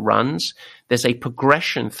rides, your runs, there's a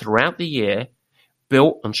progression throughout the year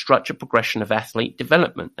built on structured progression of athlete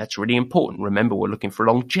development. That's really important. Remember, we're looking for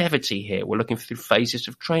longevity here. We're looking through phases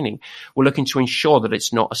of training. We're looking to ensure that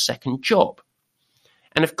it's not a second job.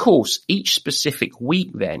 And of course, each specific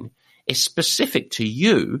week then is specific to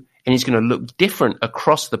you and is going to look different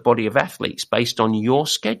across the body of athletes based on your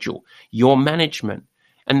schedule, your management,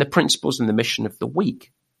 and the principles and the mission of the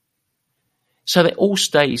week. So that all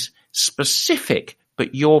stays specific,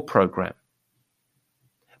 but your program.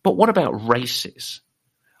 But what about races?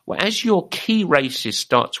 Well, as your key races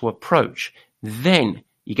start to approach, then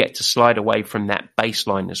you get to slide away from that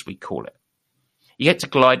baseline, as we call it. You get to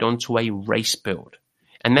glide onto a race build,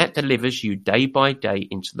 and that delivers you day by day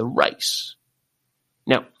into the race.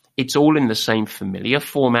 Now, it's all in the same familiar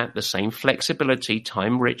format, the same flexibility,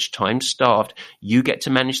 time-rich, time-starved. You get to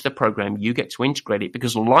manage the program. You get to integrate it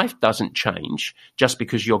because life doesn't change just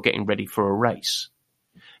because you're getting ready for a race.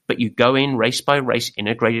 But you go in race by race,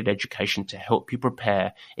 integrated education to help you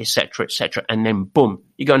prepare, etc., and then boom,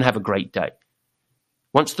 you go and have a great day.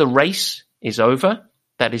 Once the race is over,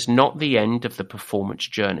 that is not the end of the performance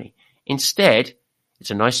journey. Instead, it's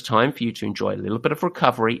a nice time for you to enjoy a little bit of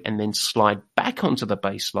recovery and then slide back onto the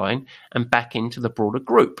baseline and back into the broader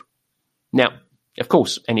group. Now, of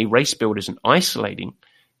course, any race build isn't isolating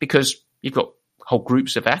because you've got whole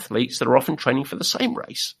groups of athletes that are often training for the same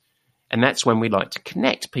race. And that's when we like to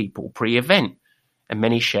connect people pre-event, and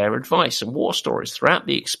many share advice and war stories throughout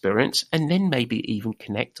the experience, and then maybe even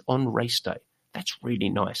connect on race day. That's really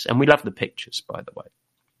nice. And we love the pictures, by the way.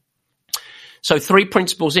 So 3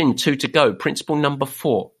 principles in, 2 to go. Principle number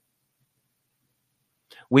 4.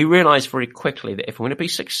 We realized very quickly that if we're going to be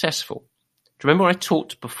successful, do you remember I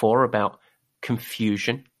talked before about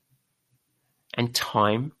confusion and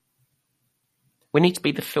time? We need to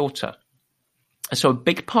be the filter. And so a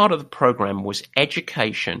big part of the program was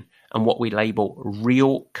education and what we label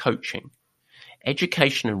real coaching.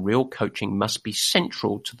 Education and real coaching must be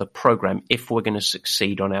central to the program if we're going to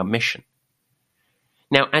succeed on our mission.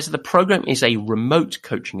 Now, as the program is a remote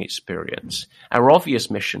coaching experience, our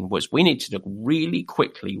obvious mission was we needed to really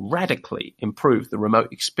quickly, radically improve the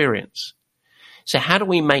remote experience. So how do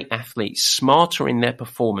we make athletes smarter in their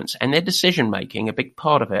performance and their decision-making, a big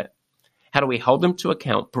part of it? How do we hold them to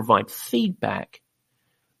account, provide feedback,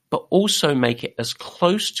 but also make it as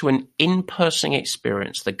close to an in-person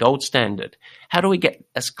experience, the gold standard? How do we get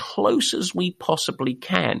as close as we possibly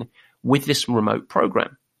can with this remote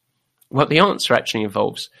program? Well, the answer actually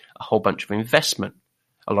involves a whole bunch of investment,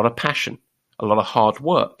 a lot of passion, a lot of hard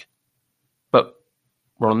work. But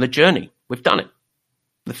we're on the journey. We've done it.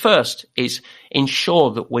 The first is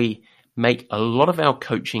ensure that we make a lot of our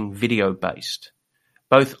coaching video-based,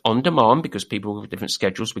 both on demand, because people have different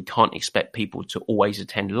schedules. We can't expect people to always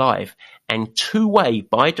attend live, and two-way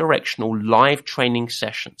bi-directional live training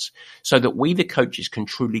sessions so that we, the coaches, can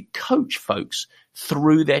truly coach folks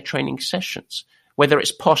through their training sessions, whether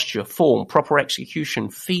it's posture, form, proper execution,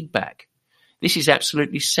 feedback. This is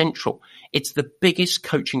absolutely central. It's the biggest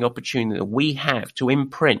coaching opportunity that we have to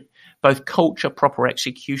imprint both culture, proper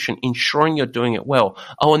execution, ensuring you're doing it well.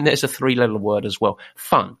 Oh, and there's a three-letter word as well,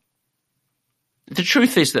 fun. The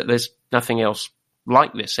truth is that there's nothing else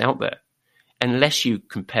like this out there. Unless you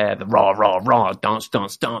compare the rah, rah, rah, dance,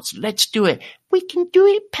 dance, dance, let's do it. We can do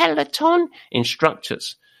it, Peloton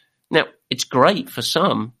instructors. Now, it's great for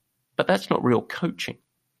some, but that's not real coaching.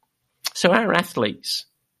 So our athletes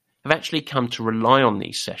have actually come to rely on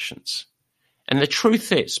these sessions. And the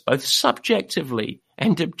truth is, both subjectively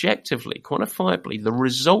and objectively, quantifiably, the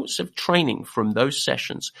results of training from those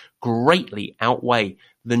sessions greatly outweigh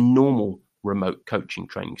the normal remote coaching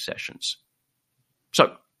training sessions.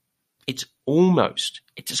 So it's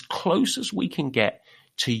as close as we can get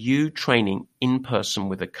to you training in person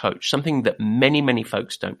with a coach, something that many, many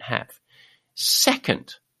folks don't have.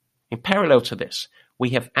 Second, in parallel to this,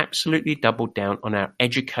 we have absolutely doubled down on our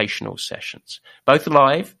educational sessions, both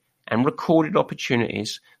live and recorded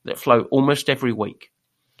opportunities that flow almost every week.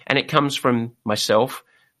 And it comes from myself,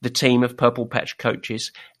 the team of Purple Patch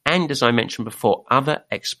coaches, and as I mentioned before, other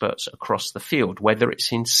experts across the field, whether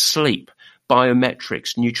it's in sleep,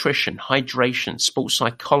 biometrics, nutrition, hydration, sports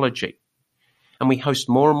psychology. And we host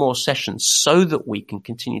more and more sessions so that we can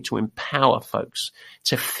continue to empower folks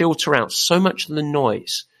to filter out so much of the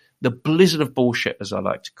noise, the blizzard of bullshit, as I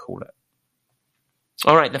like to call it.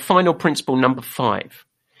 All right, the final principle, number 5,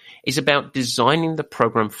 is about designing the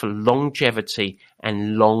program for longevity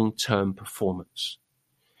and long-term performance.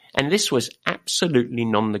 And this was absolutely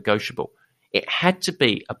non-negotiable. It had to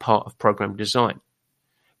be a part of program design.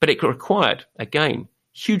 But it required, again,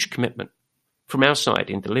 huge commitment from our side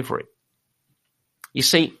in delivery. You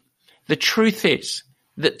see, the truth is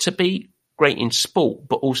that to be great in sport,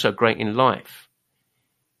 but also great in life,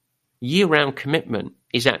 year-round commitment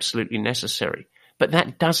is absolutely necessary. But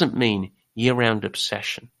that doesn't mean year-round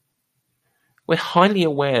obsession. We're highly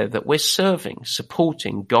aware that we're serving,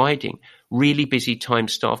 supporting, guiding really busy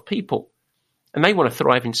time-starved people. And they want to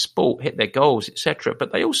thrive in sport, hit their goals, etc.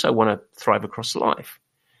 But they also want to thrive across life.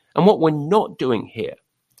 And what we're not doing here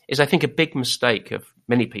is, I think, a big mistake of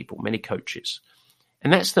many people, many coaches.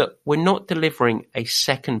 And that's that we're not delivering a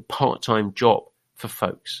second part-time job for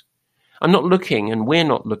folks. I'm not looking, and we're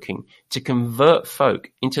not looking, to convert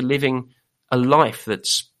folk into living a life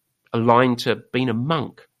that's aligned to being a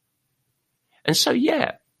monk. And so,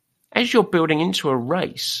 yeah, as you're building into a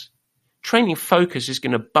race, training focus is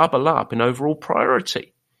going to bubble up in overall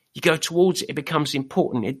priority. You go towards it, it becomes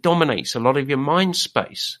important, it dominates a lot of your mind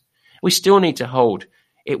space. We still need to hold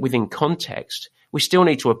it within context. We still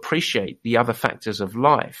need to appreciate the other factors of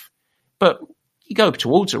life. But you go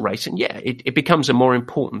towards a race and yeah, it becomes a more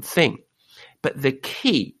important thing. But the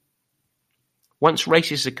key, once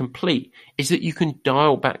races are complete, is that you can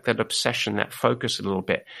dial back that obsession, that focus a little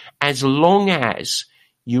bit, as long as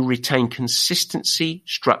you retain consistency,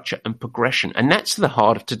 structure, and progression. And that's the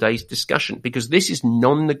heart of today's discussion, because this is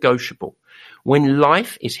non-negotiable. When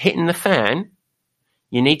life is hitting the fan,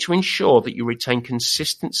 you need to ensure that you retain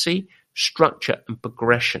consistency, structure, and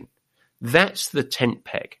progression. That's the tent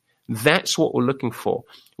peg. That's what we're looking for.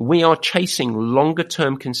 We are chasing longer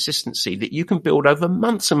term consistency that you can build over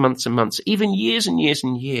months and months and months, even years and years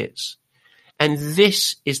and years. And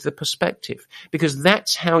this is the perspective, because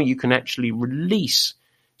that's how you can actually release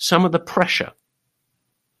some of the pressure,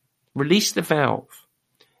 release the valve,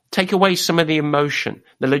 take away some of the emotion,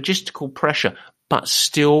 the logistical pressure, but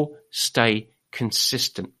still stay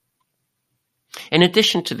consistent. In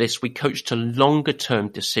addition to this, we coach to longer term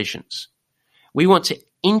decisions. We want to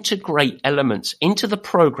integrate elements into the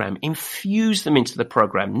program, infuse them into the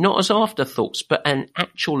program, not as afterthoughts, but an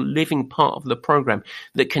actual living part of the program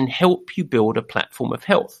that can help you build a platform of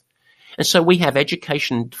health. And so we have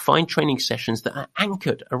education and defined training sessions that are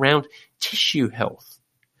anchored around tissue health,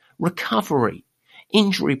 recovery,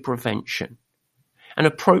 injury prevention, and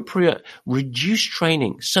appropriate reduced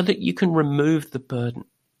training so that you can remove the burden.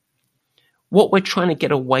 What we're trying to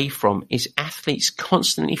get away from is athletes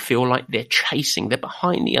constantly feel like they're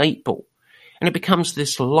behind the 8 ball. And it becomes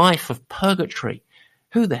this life of purgatory.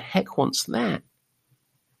 Who the heck wants that?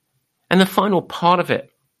 And the final part of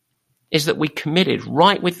it is that we committed,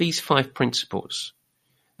 right with these 5 principles,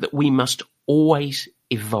 that we must always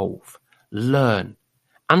evolve, learn,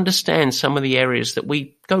 understand some of the areas that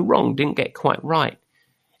we go wrong, didn't get quite right,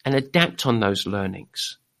 and adapt on those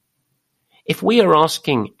learnings. If we are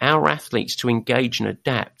asking our athletes to engage and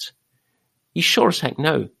adapt, you sure as heck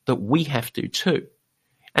know that we have to too.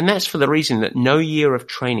 And that's for the reason that no year of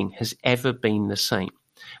training has ever been the same.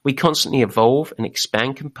 We constantly evolve and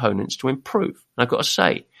expand components to improve. And I've got to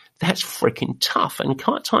say, that's freaking tough and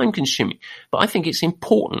time consuming. But I think it's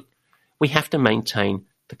important. We have to maintain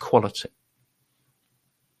the quality.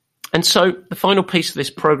 And so the final piece of this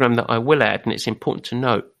program that I will add, and it's important to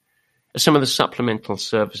note, are some of the supplemental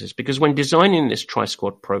services. Because when designing this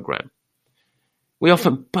Tri-Squad program, we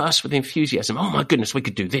often burst with enthusiasm. Oh my goodness, we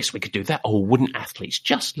could do this, we could do that. Oh, wouldn't athletes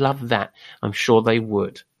just love that? I'm sure they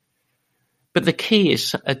would. But the key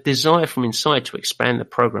is a desire from inside to expand the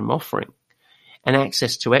program offering and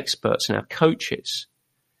access to experts and our coaches.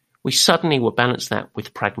 We suddenly will balance that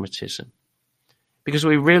with pragmatism, because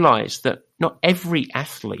we realized that not every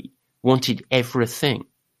athlete wanted everything.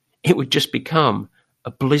 It would just become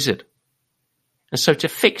a blizzard. And so to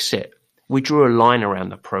fix it, we drew a line around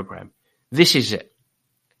the program. This is it.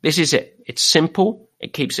 This is it. It's simple,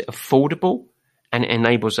 it keeps it affordable, and it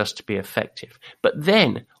enables us to be effective. But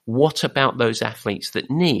then, what about those athletes that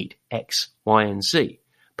need X, Y, and Z?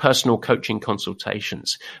 Personal coaching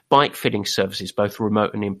consultations, bike fitting services, both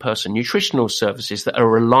remote and in-person, nutritional services that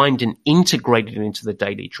are aligned and integrated into the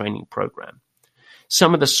daily training program.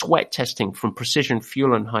 Some of the sweat testing from Precision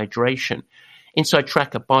Fuel and Hydration, Inside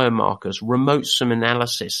Tracker biomarkers, remote swim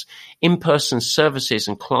analysis, in-person services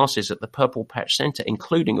and classes at the Purple Patch Center,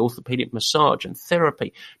 including orthopedic massage and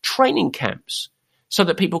therapy, training camps, so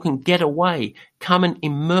that people can get away, come and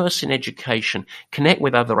immerse in education, connect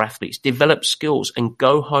with other athletes, develop skills, and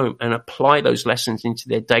go home and apply those lessons into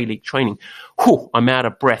their daily training. Whew, I'm out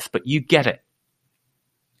of breath, but you get it.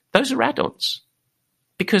 Those are add-ons,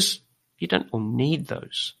 because you don't all need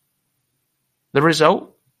those. The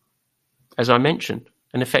result? As I mentioned,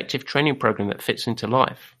 an effective training program that fits into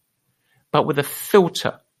life, but with a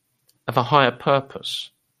filter of a higher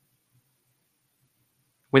purpose.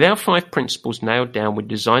 With our 5 principles nailed down, we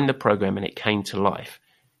designed the program and it came to life.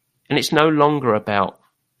 And it's no longer about,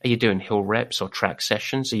 are you doing hill reps or track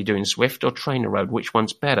sessions? Are you doing Zwift or trainer road? Which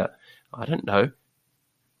one's better? I don't know.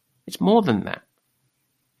 It's more than that.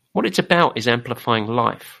 What it's about is amplifying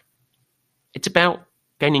life. It's about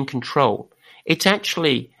gaining control. It's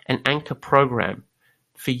actually an anchor program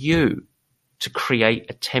for you to create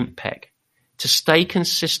a tent peg, to stay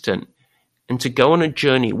consistent, and to go on a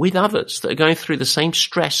journey with others that are going through the same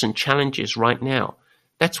stress and challenges right now.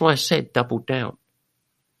 That's why I said double down.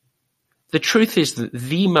 The truth is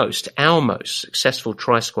that our most successful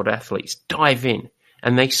Tri-Squad athletes dive in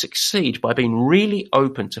and they succeed by being really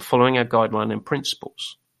open to following our guideline and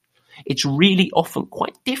principles. It's really often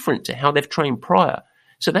quite different to how they've trained prior.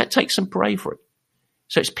 So that takes some bravery.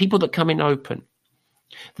 So it's people that come in open.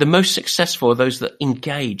 The most successful are those that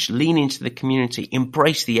engage, lean into the community,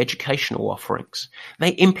 embrace the educational offerings. They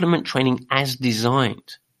implement training as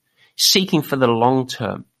designed, seeking for the long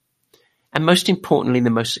term. And most importantly, the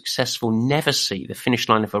most successful never see the finish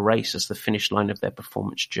line of a race as the finish line of their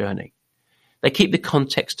performance journey. They keep the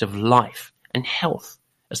context of life and health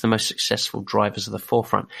as the most successful drivers at the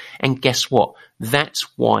forefront. And guess what?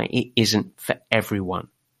 That's why it isn't for everyone.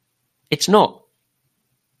 It's not,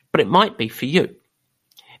 but it might be for you.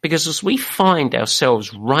 Because as we find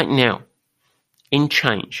ourselves right now in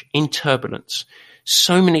change, in turbulence,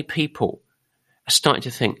 so many people are starting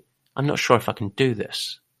to think, I'm not sure if I can do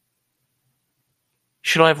this.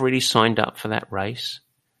 Should I have really signed up for that race?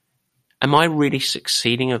 Am I really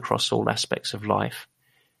succeeding across all aspects of life?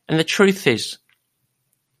 And the truth is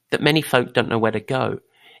that many folk don't know where to go.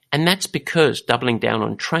 And that's because doubling down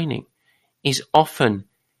on training is often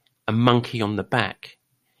a monkey on the back.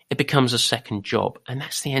 It becomes a second job, and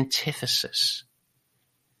that's the antithesis.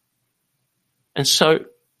 And so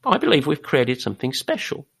I believe we've created something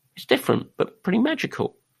special. It's different, but pretty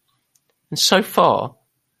magical. And so far,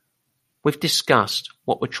 we've discussed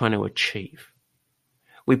what we're trying to achieve.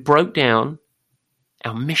 We broke down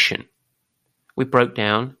our mission. We broke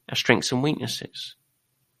down our strengths and weaknesses.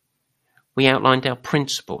 We outlined our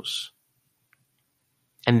principles.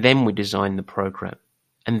 And then we designed the program.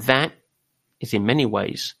 And that is in many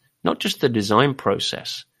ways not just the design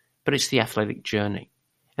process, but it's the athletic journey.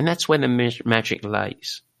 And that's where the magic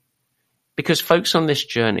lays. Because folks on this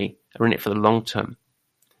journey are in it for the long term.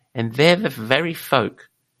 And they're the very folk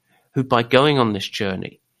who, by going on this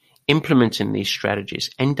journey, implementing these strategies,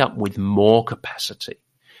 end up with more capacity,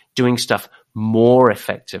 doing stuff more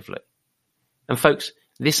effectively. And folks,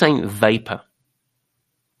 this ain't vapor.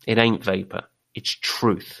 It ain't vapor. It's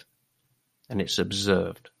truth. And it's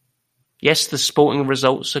observed. Yes, the sporting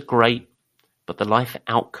results are great, but the life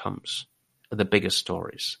outcomes are the bigger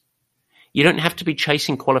stories. You don't have to be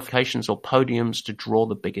chasing qualifications or podiums to draw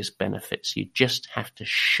the biggest benefits. You just have to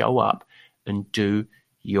show up and do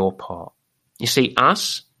your part. You see,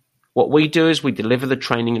 what we do is we deliver the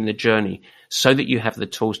training and the journey so that you have the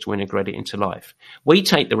tools to integrate it into life. We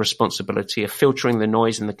take the responsibility of filtering the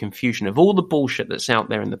noise and the confusion of all the bullshit that's out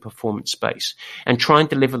there in the performance space and try and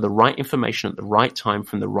deliver the right information at the right time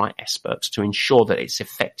from the right experts to ensure that it's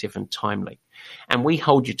effective and timely. And we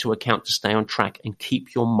hold you to account to stay on track and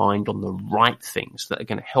keep your mind on the right things that are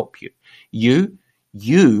going to help you. You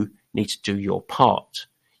need to do your part.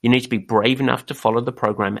 You need to be brave enough to follow the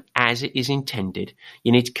program as it is intended.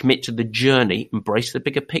 You need to commit to the journey, embrace the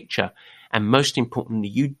bigger picture. And most importantly,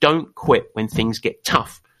 you don't quit when things get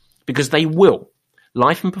tough, because they will.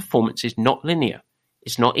 Life and performance is not linear.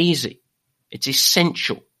 It's not easy. It's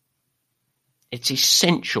essential. It's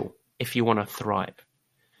essential if you want to thrive.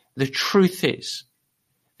 The truth is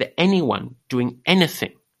that anyone doing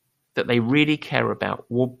anything that they really care about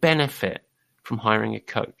will benefit from hiring a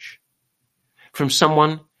coach, from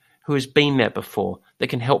someone who has been there before, that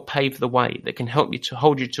can help pave the way, that can help you to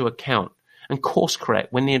hold you to account and course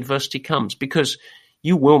correct when the adversity comes, because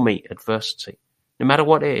you will meet adversity, no matter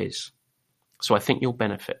what it is. So I think you'll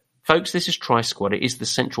benefit. Folks, this is Tri-Squad. It is the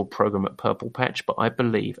central program at Purple Patch, but I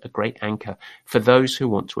believe a great anchor for those who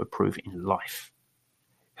want to improve in life,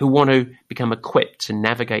 who want to become equipped to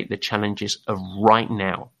navigate the challenges of right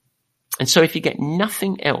now. And so if you get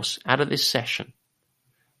nothing else out of this session,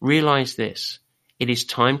 realize this. It is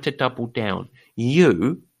time to double down.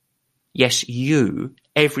 You, yes, you,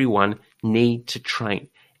 everyone need to train.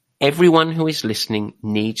 Everyone who is listening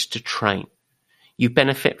needs to train. You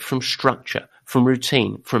benefit from structure, from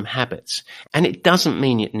routine, from habits. And it doesn't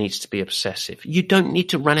mean it needs to be obsessive. You don't need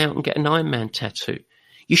to run out and get an Iron Man tattoo.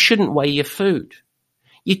 You shouldn't weigh your food.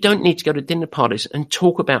 You don't need to go to dinner parties and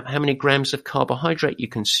talk about how many grams of carbohydrate you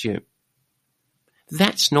consume.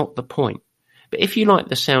 That's not the point. But if you like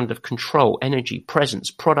the sound of control, energy, presence,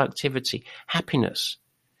 productivity, happiness,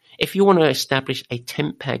 if you want to establish a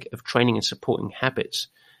tent peg of training and supporting habits,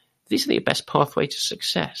 these are the best pathway to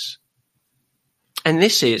success. And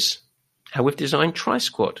this is how we've designed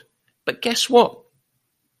Tri-Squad. But guess what?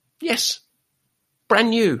 Yes,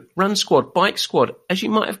 brand new Run Squad, Bike Squad, as you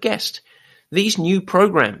might have guessed. These new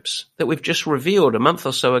programs that we've just revealed a month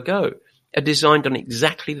or so ago are designed on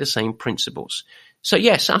exactly the same principles. So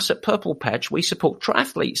yes, us at Purple Patch, we support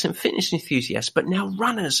triathletes and fitness enthusiasts, but now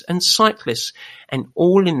runners and cyclists, and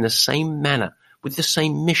all in the same manner with the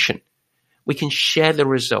same mission. We can share the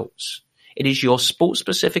results. It is your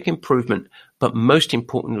sport-specific improvement, but most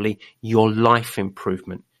importantly, your life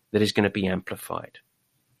improvement that is going to be amplified.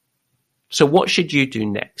 So what should you do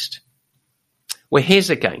next? Well,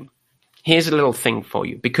 here's a game. Here's a little thing for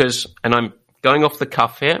you, because, and I'm going off the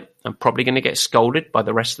cuff here, I'm probably going to get scolded by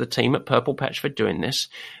the rest of the team at Purple Patch for doing this.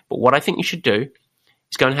 But what I think you should do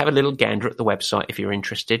is go and have a little gander at the website if you're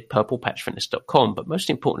interested, purplepatchfitness.com. But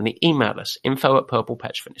most importantly, email us,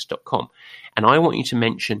 info@purplepatchfitness.com. And I want you to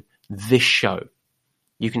mention this show.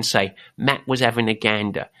 You can say, Matt was having a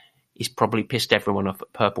gander. He's probably pissed everyone off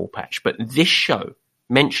at Purple Patch. But this show,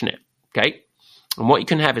 mention it, okay? And what you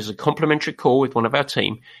can have is a complimentary call with one of our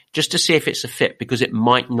team just to see if it's a fit, because it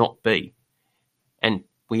might not be. And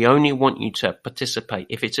we only want you to participate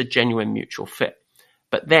if it's a genuine mutual fit.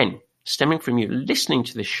 But then, stemming from you listening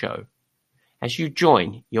to this show, as you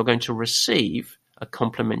join, you're going to receive a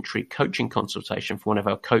complimentary coaching consultation from one of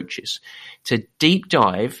our coaches to deep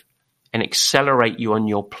dive and accelerate you on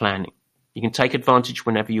your planning. You can take advantage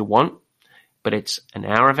whenever you want, but it's an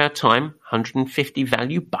hour of our time, 150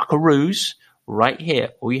 value buckaroos, right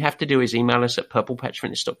here. All you have to do is email us at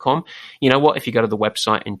purplepatchfitness.com. You know what? If you go to the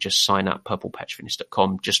website and just sign up,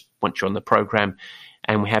 purplepatchfitness.com, just once you're on the program,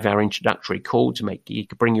 and we have our introductory call to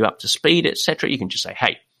bring you up to speed, etc., you can just say,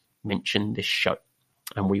 hey, mention this show,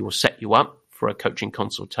 and we will set you up for a coaching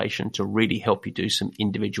consultation to really help you do some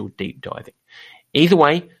individual deep diving. Either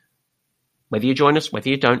way, whether you join us, whether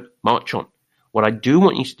you don't, march on. What I do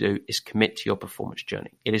want you to do is commit to your performance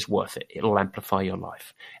journey. It is worth it. It'll amplify your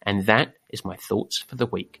life. And that is my thoughts for the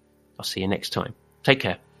week. I'll see you next time. Take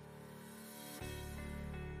care.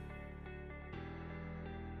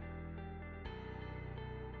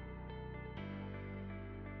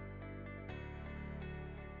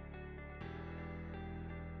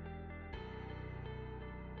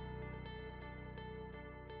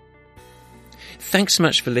 Thanks so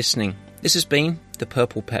much for listening. This has been the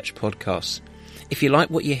Purple Patch Podcast. If you like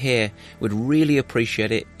what you hear, we'd really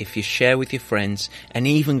appreciate it if you share with your friends and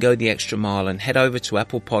even go the extra mile and head over to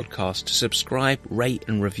Apple Podcasts to subscribe, rate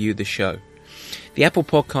and review the show. The Apple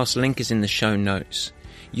Podcast link is in the show notes.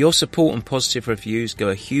 Your support and positive reviews go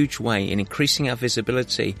a huge way in increasing our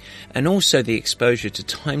visibility and also the exposure to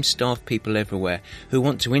time-starved people everywhere who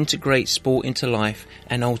want to integrate sport into life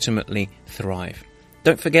and ultimately thrive.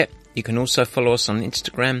 Don't forget, you can also follow us on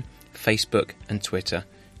Instagram, Facebook and Twitter.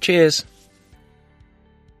 Cheers!